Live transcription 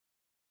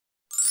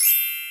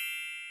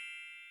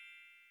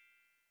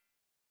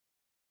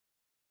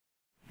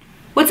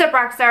What's up,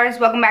 rock stars?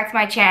 Welcome back to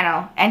my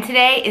channel. And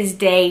today is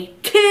day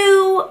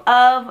 2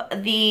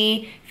 of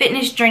the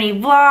fitness journey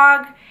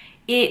vlog.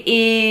 It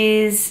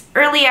is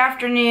early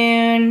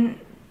afternoon,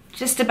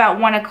 just about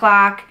 1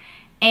 o'clock,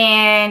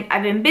 and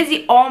I've been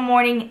busy all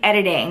morning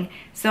editing.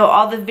 So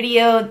all the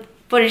video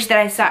footage that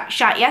I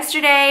shot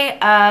yesterday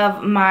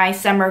of my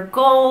summer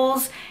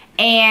goals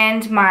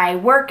and my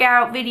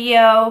workout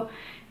video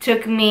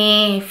took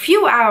me a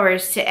few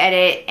hours to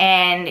edit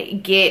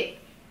and get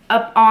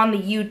up on the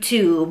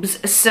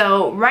YouTubes.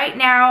 So right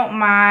now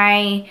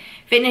my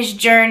fitness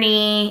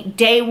journey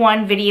day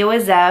 1 video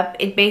is up.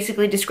 It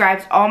basically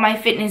describes all my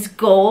fitness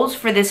goals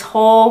for this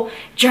whole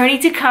journey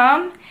to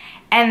come.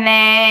 And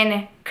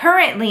then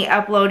currently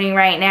uploading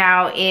right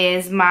now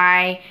is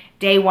my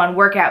day 1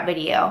 workout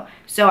video.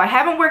 So I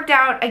haven't worked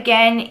out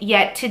again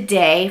yet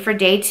today for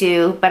day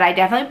 2, but I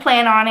definitely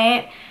plan on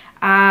it.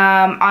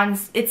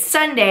 It's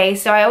Sunday,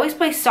 so I always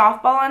play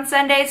softball on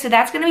Sunday, so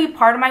that's gonna be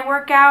part of my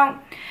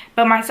workout.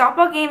 But my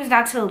softball game is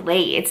not till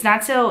late. It's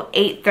not till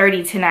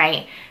 8:30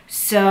 tonight.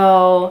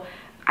 So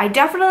I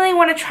definitely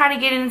want to try to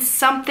get in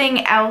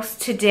something else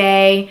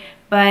today,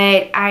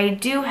 but I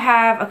do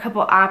have a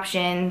couple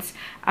options.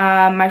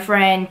 My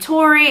friend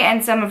Tori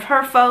and some of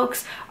her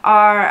folks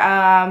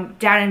are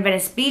down in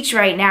Venice Beach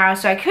right now,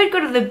 so I could go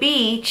to the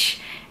beach,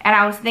 and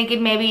I was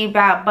thinking maybe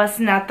about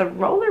busting out the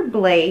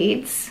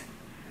rollerblades,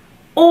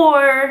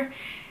 or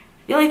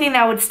the only thing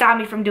that would stop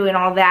me from doing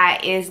all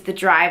that is the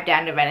drive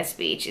down to Venice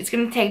Beach. It's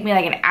gonna take me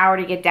like an hour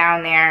to get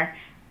down there,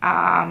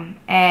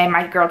 and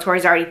my girl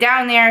Tori's already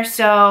down there,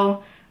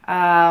 so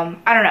I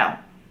don't know.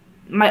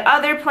 My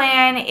other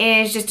plan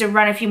is just to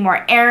run a few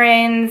more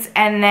errands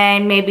and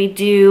then maybe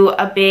do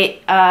a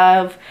bit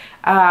of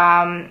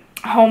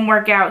home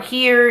workout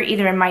here,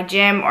 either in my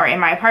gym or in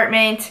my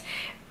apartment,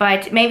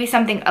 but maybe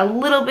something a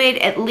little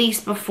bit at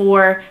least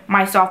before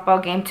my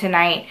softball game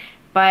tonight.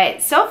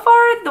 But so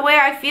far, the way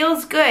I feel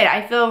is good.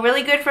 I feel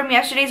really good from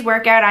yesterday's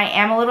workout. I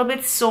am a little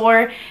bit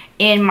sore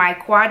in my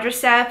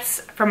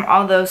quadriceps from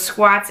all those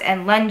squats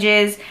and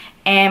lunges,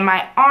 and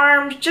my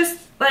arms, just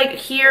like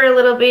here a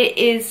little bit,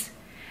 is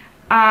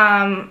when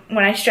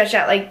I stretch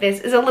out like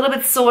this, is a little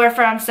bit sore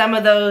from some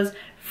of those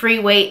free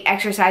weight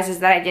exercises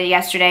that I did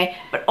yesterday.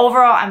 But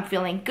overall, I'm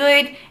feeling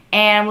good,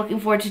 and I'm looking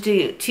forward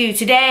to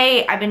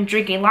today. I've been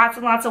drinking lots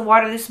and lots of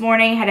water this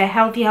morning, had a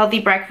healthy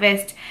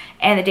breakfast,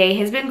 and the day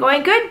has been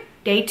going good.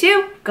 Day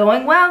 2,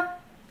 going well.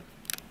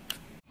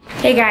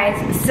 Hey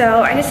guys,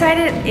 so I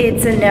decided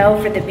it's a no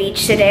for the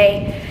beach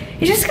today.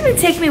 It's just gonna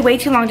take me way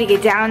too long to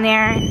get down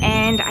there,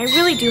 and I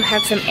really do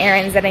have some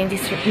errands that I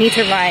need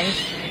to run.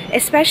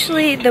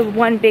 Especially the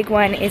one big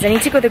one is I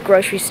need to go to the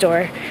grocery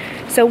store.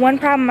 So one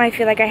problem I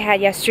feel like I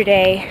had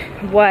yesterday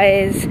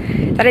was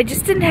that I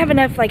just didn't have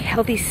enough like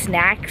healthy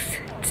snacks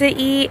to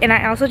eat, and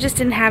I also just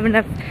didn't have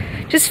enough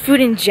just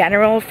food in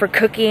general for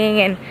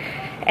cooking,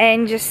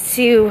 and just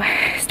to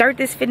start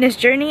this fitness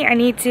journey, I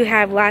need to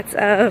have lots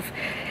of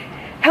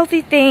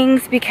healthy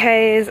things,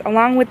 because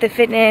along with the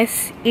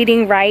fitness,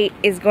 eating right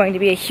is going to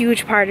be a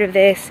huge part of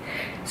this.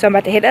 So I'm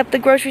about to hit up the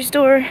grocery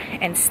store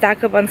and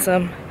stock up on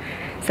some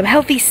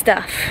healthy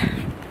stuff.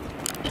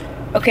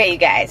 Okay, you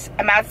guys,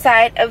 I'm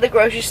outside of the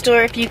grocery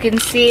store. If you can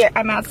see,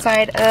 I'm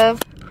outside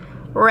of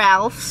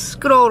Ralph's,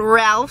 good old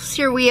Ralph's.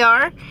 Here we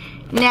are.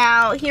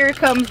 Now, here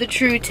comes the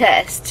true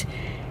test.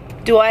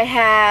 Do I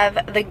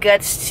have the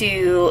guts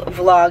to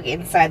vlog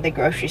inside the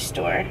grocery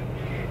store?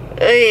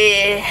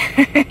 I'm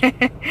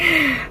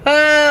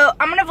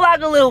gonna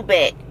vlog a little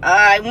bit.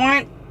 I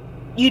want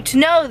you to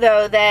know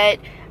though that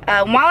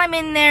while I'm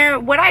in there,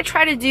 what I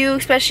try to do,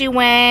 especially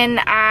when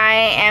I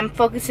am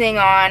focusing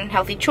on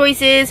healthy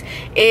choices,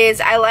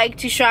 is I like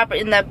to shop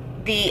in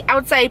the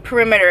outside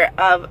perimeter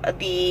of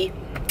the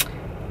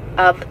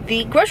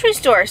grocery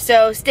store.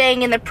 So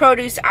staying in the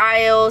produce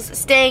aisles,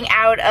 staying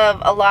out of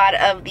a lot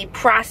of the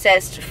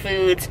processed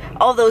foods,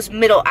 all those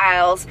middle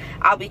aisles,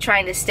 I'll be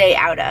trying to stay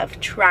out of.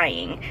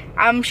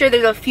 I'm sure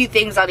there's a few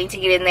things I'll need to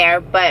get in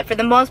there, but for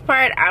the most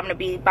part, I'm gonna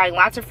be buying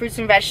lots of fruits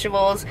and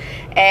vegetables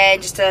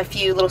and just a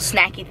few little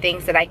snacky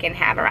things that I can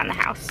have around the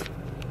house.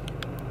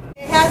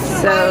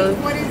 So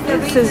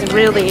this is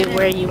really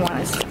where you want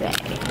to stay.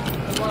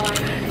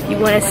 You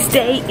want to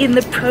stay in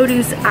the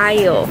produce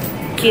aisle.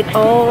 Get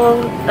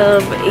all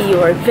of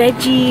your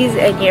veggies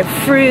and your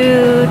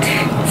fruit.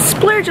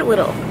 Splurge a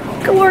little.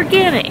 Go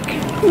organic.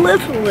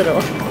 Live a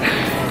little.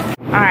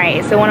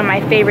 Alright, so one of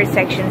my favorite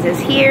sections is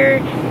here.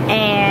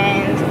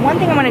 And one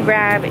thing I'm going to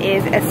grab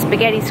is a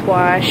spaghetti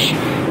squash,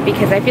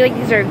 because I feel like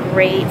these are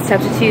great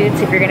substitutes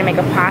if you're going to make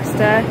a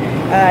pasta,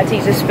 to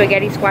use a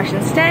spaghetti squash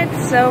instead.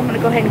 So I'm going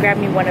to go ahead and grab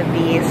me one of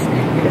these,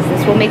 because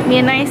this will make me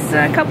a nice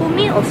couple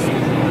meals.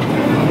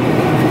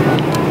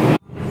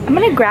 I'm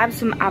gonna grab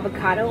some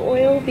avocado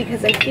oil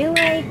because I feel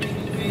like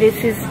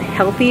this is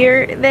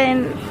healthier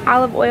than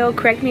olive oil.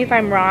 Correct me if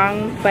I'm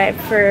wrong, but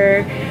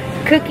for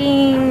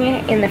cooking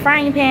in the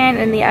frying pan,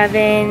 in the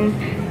oven,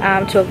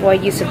 to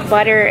avoid use of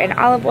butter and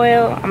olive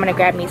oil, I'm gonna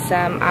grab me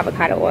some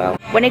avocado oil.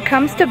 When it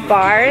comes to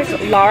bars,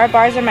 Lara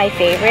bars are my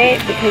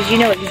favorite because you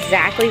know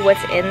exactly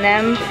what's in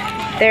them.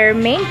 Their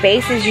main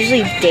base is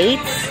usually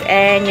dates,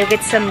 and you'll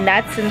get some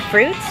nuts and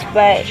fruits,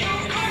 but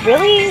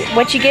really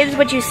what you get is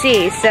what you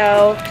see.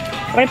 So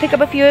I'm gonna pick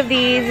up a few of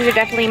these. These are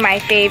definitely my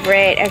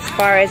favorite as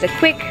far as a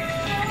quick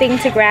thing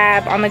to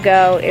grab on the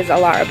go is a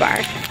Lara bar.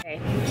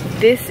 Okay.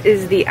 This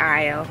is the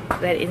aisle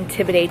that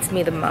intimidates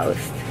me the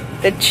most,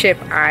 the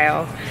chip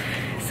aisle.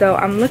 So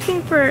I'm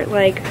looking for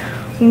like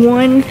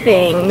one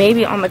thing,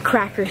 maybe on the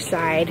cracker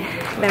side,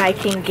 that I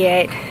can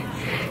get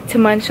to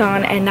munch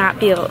on and not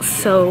feel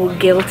so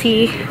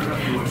guilty.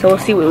 So we'll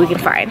see what we can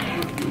find.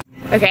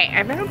 Okay,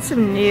 I found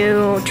some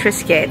new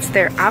Triscuits.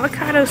 They're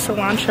avocado,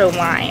 cilantro,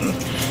 lime.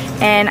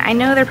 And I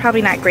know they're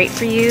probably not great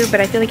for you, but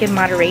I feel like in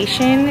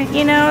moderation,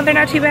 you know, they're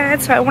not too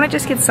bad. So I want to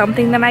just get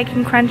something that I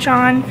can crunch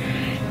on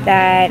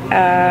that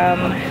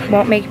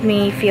won't make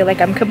me feel like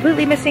I'm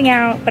completely missing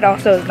out, but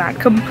also is not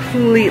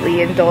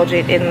completely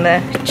indulgent in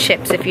the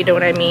chips, if you know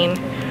what I mean.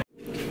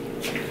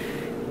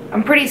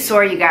 I'm pretty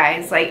sore, you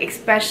guys, like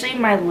especially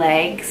my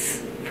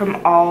legs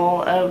from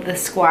all of the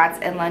squats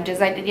and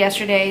lunges I did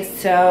yesterday.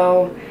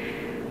 So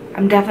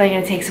I'm definitely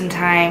gonna take some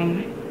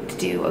time to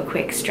do a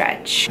quick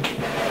stretch.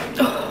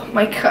 Oh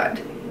my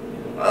God.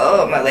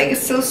 Oh, my leg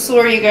is so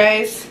sore, you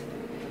guys.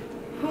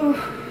 Whew.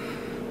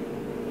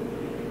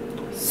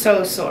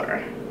 So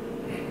sore.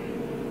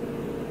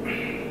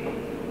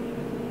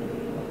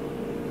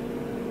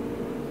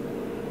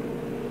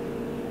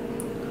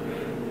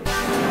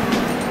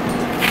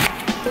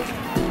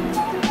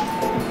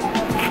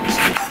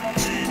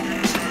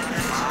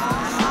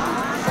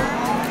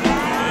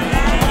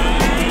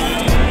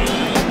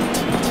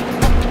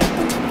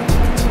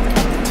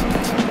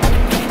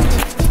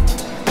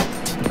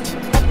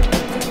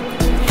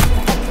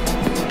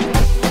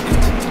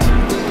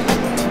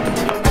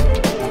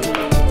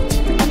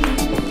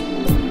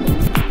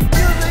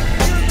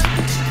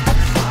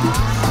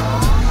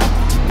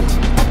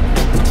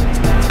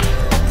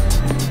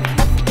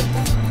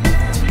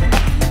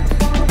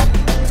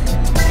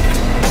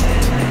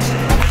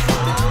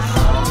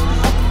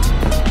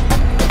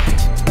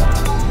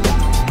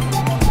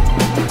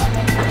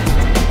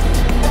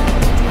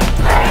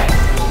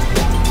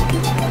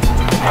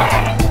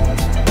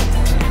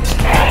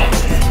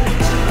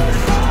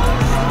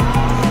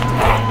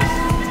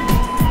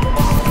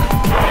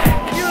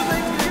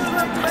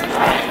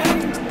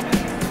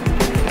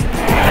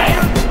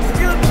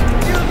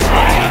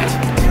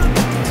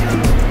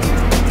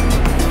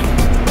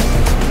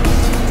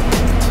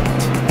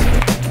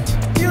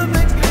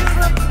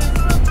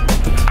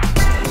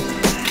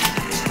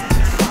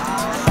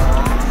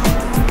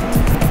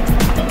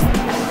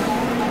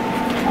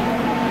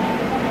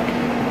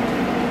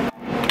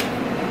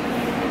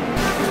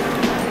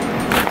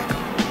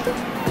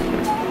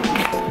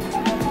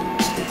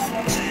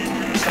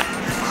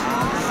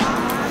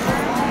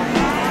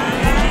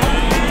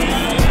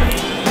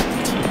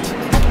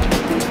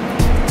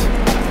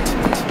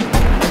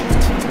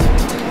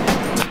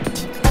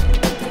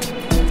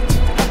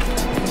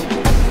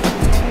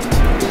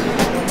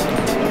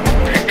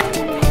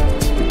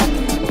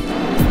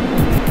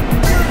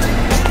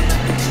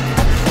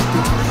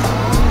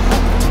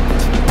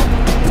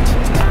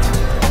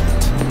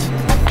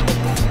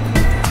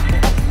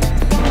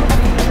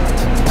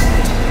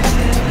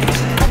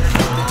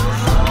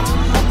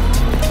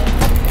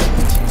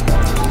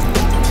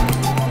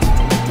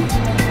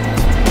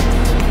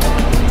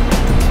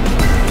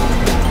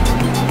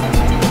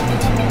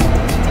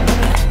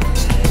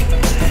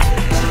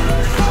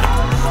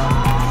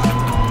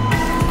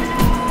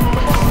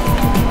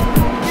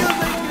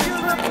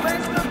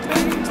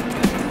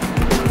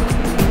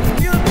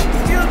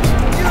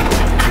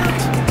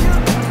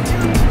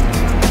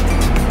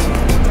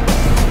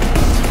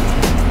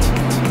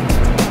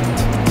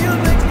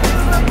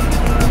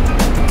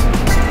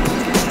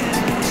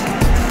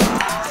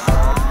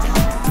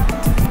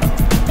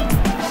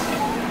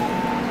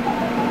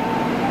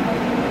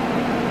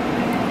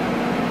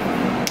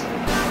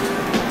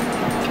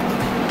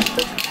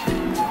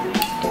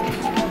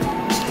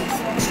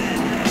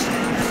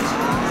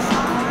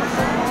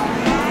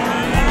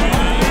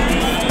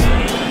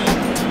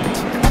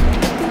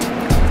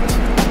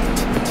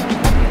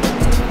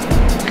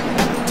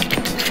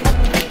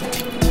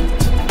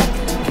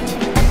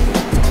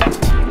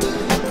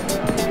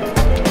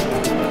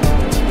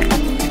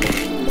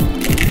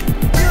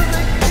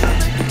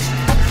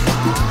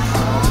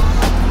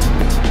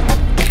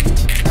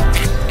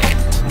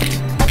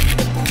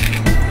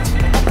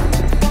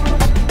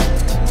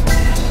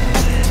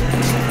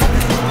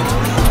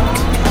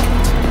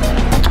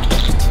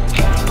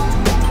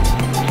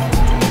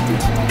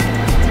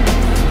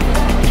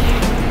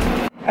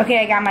 Okay,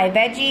 I got my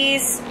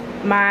veggies.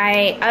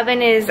 My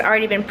oven has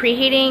already been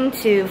preheating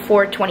to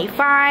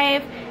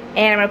 425,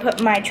 and I'm gonna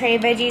put my tray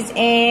of veggies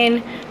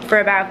in for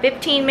about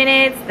 15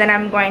 minutes. Then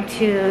I'm going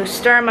to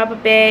stir them up a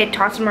bit,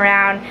 toss them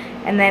around,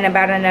 and then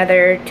about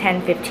another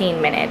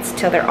 10-15 minutes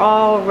till they're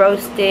all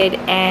roasted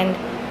and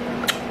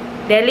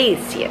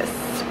delicious.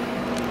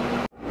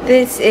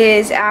 This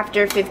is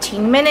after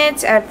 15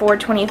 minutes at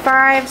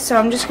 425, so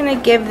I'm just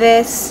gonna give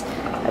this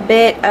a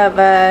bit of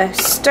a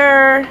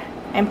stir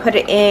and put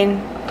it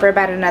in for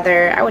about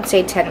another, I would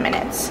say 10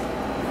 minutes.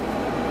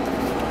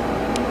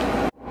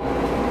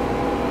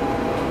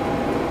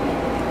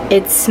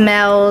 It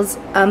smells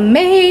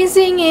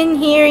amazing in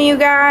here, you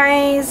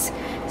guys.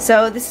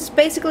 So this is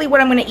basically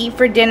what I'm gonna eat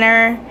for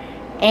dinner,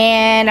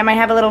 and I might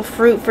have a little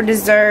fruit for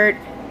dessert.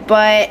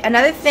 But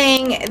another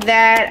thing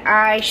that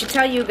I should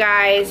tell you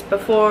guys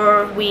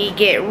before we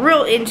get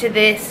real into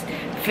this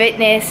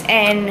fitness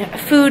and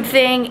food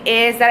thing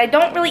is that I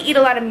don't really eat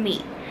a lot of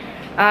meat.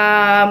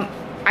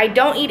 I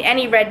don't eat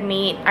any red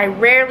meat. I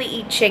rarely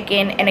eat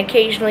chicken, and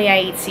occasionally I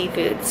eat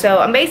seafood. So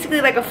I'm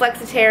basically like a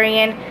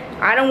flexitarian.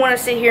 I don't want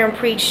to sit here and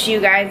preach to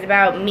you guys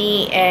about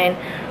meat and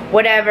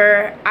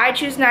whatever. I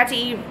choose not to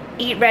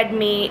eat red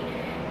meat,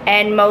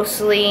 and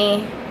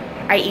mostly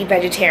I eat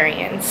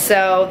vegetarian.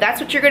 So that's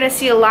what you're going to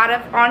see a lot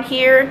of on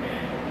here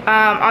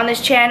on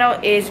this channel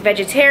is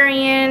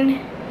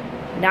vegetarian,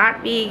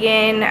 not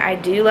vegan. I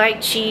do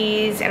like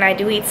cheese, and I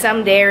do eat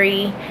some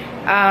dairy.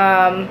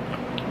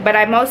 But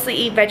I mostly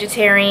eat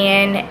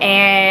vegetarian,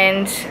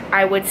 and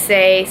I would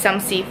say some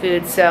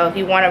seafood. So if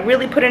you want to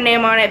really put a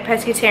name on it,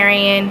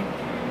 pescatarian.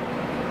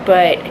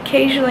 But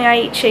occasionally I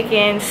eat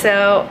chicken,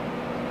 so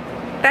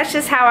that's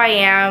just how I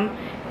am.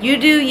 You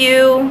do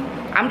you.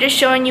 I'm just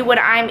showing you what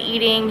I'm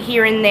eating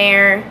here and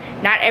there.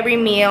 Not every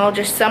meal,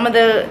 just some of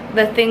the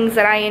things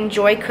that I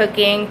enjoy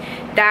cooking.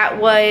 That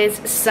was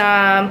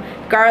some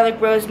garlic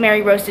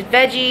rosemary roasted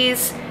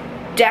veggies.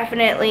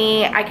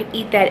 Definitely, I could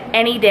eat that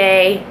any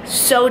day.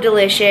 So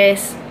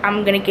delicious.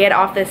 I'm gonna get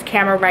off this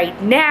camera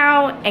right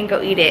now and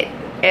go eat it.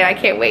 And I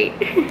can't wait.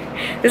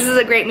 This is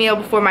a great meal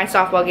before my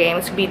softball game.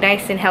 It's gonna be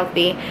nice and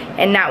healthy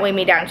and not weigh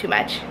me down too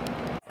much.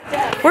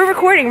 We're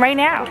recording right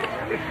now.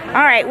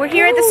 All right, we're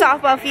here at the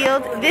softball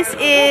field. This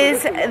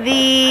is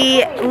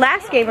the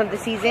last game of the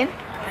season.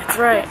 That's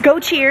right. Go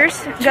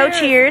Cheers. Cheers. Go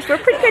Cheers. We're a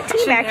pretty good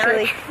team,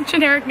 actually.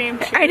 Generic name.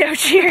 Cheers. I know,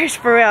 Cheers,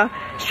 for real.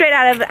 Straight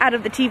out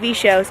of the TV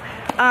shows.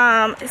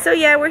 So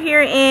yeah, we're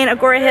here in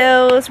Agora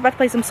Hills. We're about to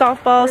play some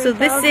softball. So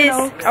this is,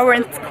 oh, we're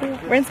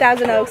in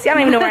Thousand Oaks. I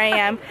don't even know where I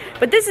am.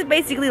 But this is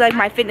basically like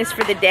my fitness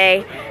for the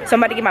day. So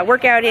I'm about to get my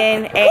workout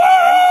in, and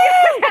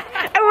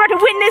we're about to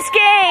win this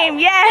game.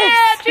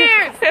 Yes.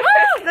 Yeah, cheers.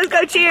 Let's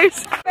go,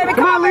 Cheers.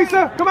 Come on,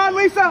 Lisa. Come on,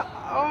 Lisa.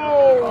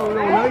 Oh,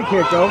 no, you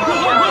can't go.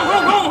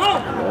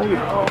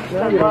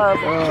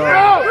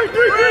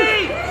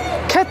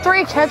 Cut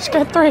three, catch,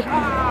 cut three.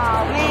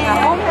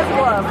 Home has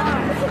glove.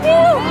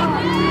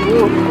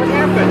 What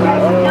happened?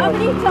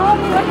 Nobody told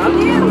me what to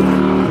do.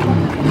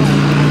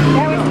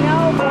 There was no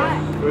what?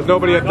 There was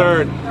nobody at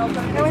third.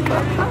 There was no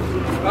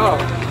Oh.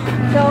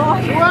 So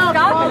I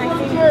stopped and I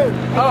see.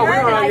 Oh, we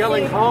were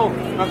yelling home.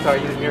 I'm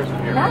sorry, you didn't hear us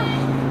from here. No.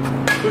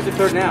 Who's at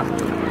third now?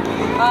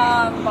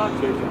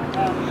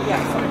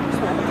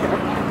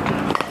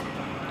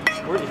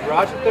 Where's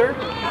Raj at third?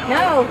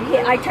 No,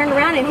 I turned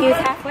around and he was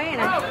halfway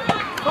and I...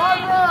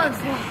 5 runs!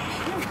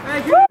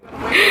 Thank you!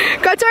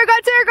 Go, Tori, go,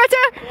 Tori, go,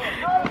 Tori!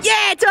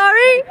 Yeah,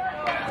 Tori!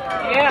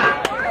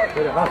 Yeah!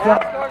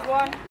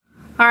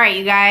 Alright,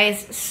 you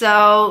guys,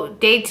 so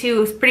day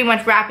 2 is pretty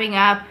much wrapping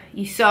up.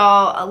 You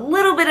saw a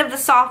little bit of the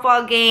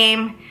softball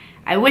game.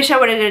 I wish I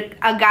would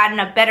have gotten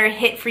a better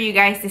hit for you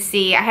guys to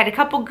see. I had a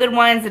couple good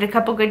ones and a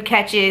couple good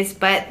catches,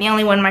 but the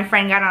only one my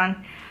friend got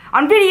on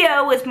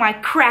video was my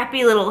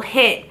crappy little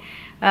hit,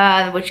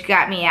 which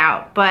got me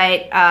out.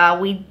 But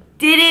we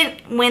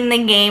didn't win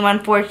the game,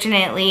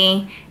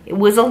 unfortunately. It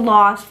was a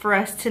loss for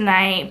us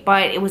tonight,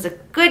 but it was a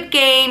good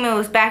game. It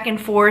was back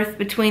and forth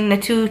between the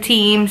two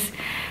teams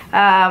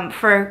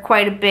for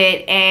quite a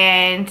bit,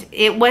 and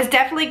it was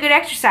definitely good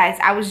exercise.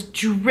 I was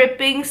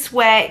dripping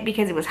sweat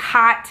because it was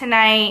hot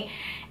tonight,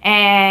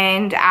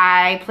 and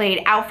I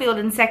played outfield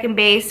and second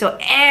base, so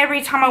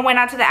every time I went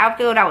out to the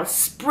outfield I was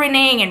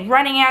sprinting and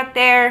running out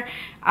there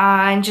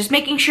and just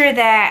making sure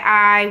that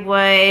I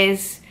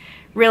was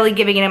really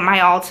giving it my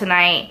all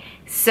tonight.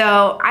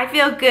 So I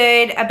feel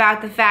good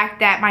about the fact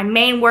that my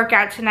main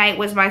workout tonight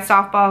was my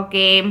softball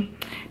game,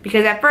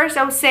 because at first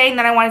I was saying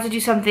that I wanted to do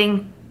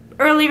something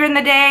earlier in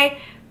the day,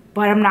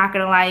 but I'm not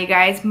gonna lie, you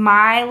guys,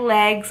 my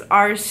legs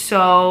are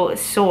so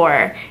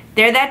sore.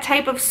 They're that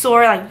type of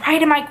sore, like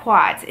right in my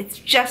quads. It's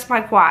just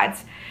my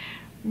quads.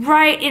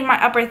 Right in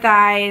my upper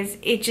thighs.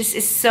 It just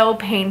is so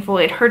painful.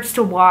 It hurts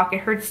to walk,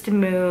 it hurts to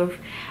move.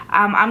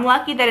 I'm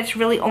lucky that it's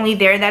really only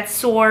there that's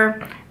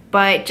sore,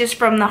 but just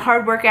from the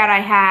hard workout I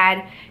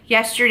had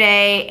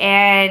yesterday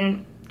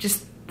and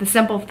just the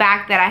simple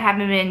fact that I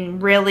haven't been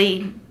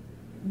really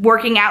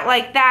working out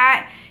like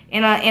that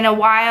in a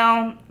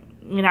while,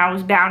 you know, I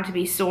was bound to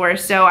be sore.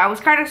 So I was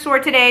kind of sore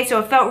today, so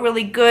it felt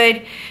really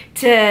good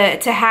to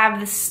have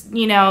this,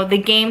 you know, the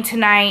game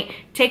tonight,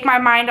 take my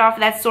mind off of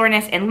that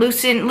soreness and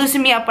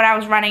loosen me up when I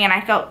was running, and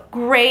I felt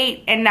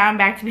great, and now I'm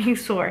back to being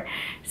sore.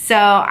 So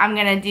I'm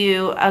gonna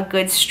do a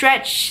good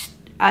stretch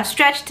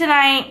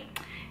tonight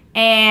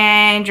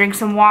and drink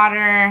some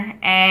water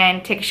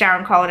and take a shower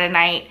and call it a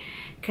night.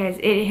 because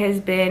it has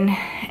been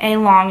a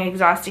long,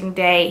 exhausting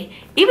day.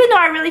 Even though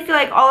I really feel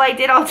like all I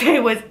did all day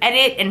was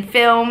edit and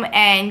film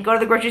and go to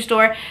the grocery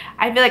store,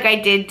 I feel like I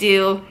did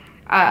do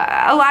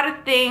a lot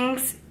of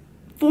things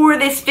for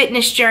this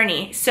fitness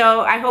journey.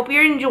 So I hope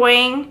you're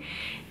enjoying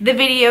the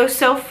video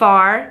so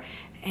far.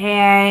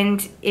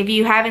 And if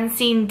you haven't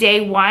seen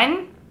day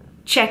 1,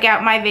 check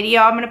out my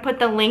video. I'm going to put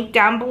the link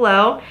down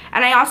below.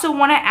 And I also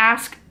want to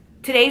ask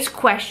today's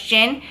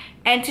question.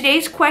 And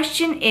today's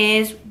question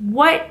is,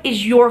 what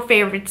is your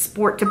favorite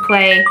sport to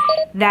play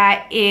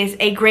that is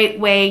a great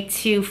way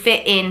to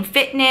fit in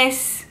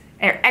fitness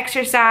or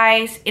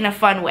exercise in a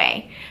fun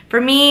way? For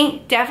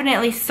me,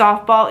 definitely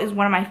softball is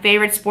one of my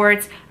favorite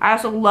sports. I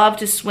also love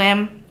to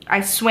swim.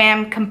 I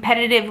swam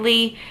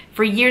competitively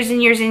for years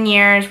and years and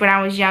years when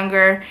I was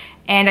younger,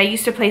 and I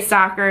used to play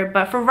soccer.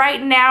 But for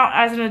right now,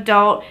 as an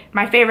adult,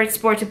 my favorite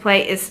sport to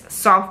play is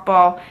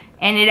softball.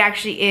 And it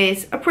actually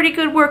is a pretty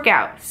good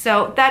workout.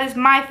 So that is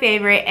my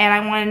favorite, and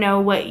I want to know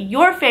what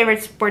your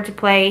favorite sport to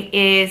play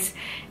is,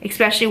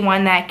 especially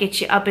one that gets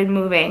you up and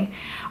moving.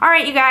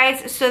 Alright you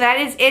guys, so that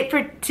is it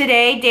for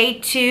today, day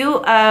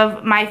 2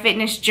 of my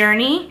fitness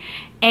journey.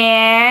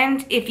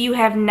 And if you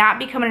have not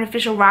become an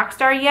official rock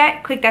star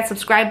yet, click that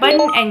subscribe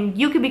button and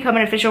you can become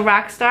an official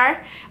rock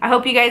star. I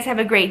hope you guys have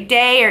a great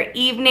day or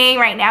evening.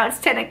 Right now it's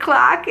 10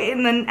 o'clock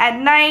at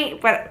night,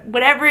 but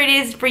whatever it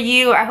is for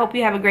you, I hope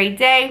you have a great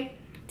day.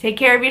 Take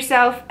care of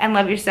yourself and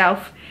love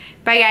yourself.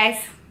 Bye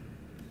guys.